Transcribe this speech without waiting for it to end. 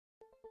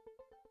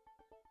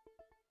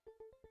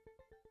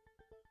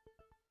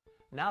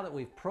Now that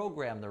we've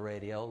programmed the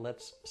radio,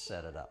 let's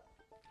set it up.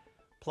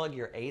 Plug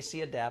your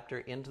AC adapter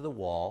into the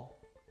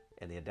wall,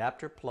 and the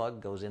adapter plug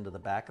goes into the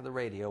back of the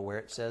radio where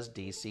it says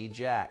DC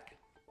jack.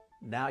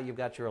 Now you've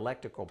got your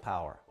electrical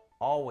power.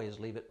 Always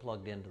leave it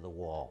plugged into the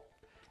wall.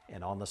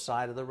 And on the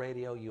side of the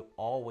radio, you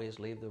always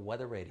leave the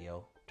weather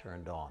radio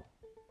turned on.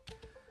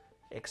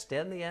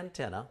 Extend the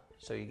antenna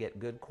so you get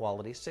good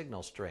quality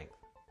signal strength.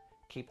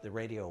 Keep the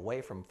radio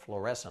away from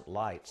fluorescent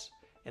lights,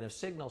 and if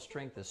signal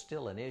strength is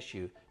still an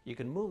issue, you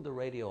can move the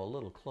radio a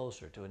little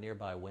closer to a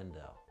nearby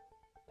window.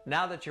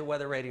 Now that your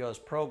weather radio is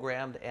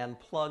programmed and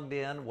plugged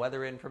in,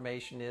 weather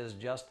information is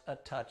just a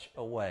touch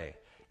away.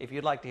 If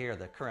you'd like to hear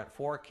the current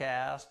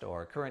forecast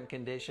or current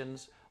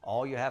conditions,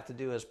 all you have to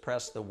do is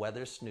press the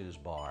weather snooze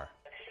bar.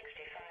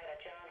 65 at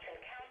Johnson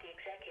County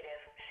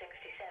Executive,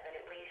 67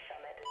 at Lee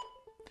Summit.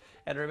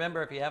 And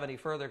remember, if you have any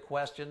further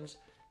questions,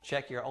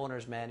 check your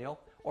owner's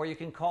manual, or you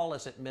can call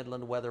us at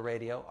Midland Weather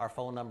Radio. Our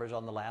phone number is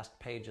on the last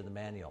page of the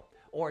manual.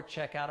 Or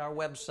check out our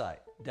website,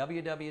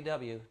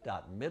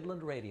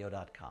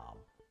 www.midlandradio.com.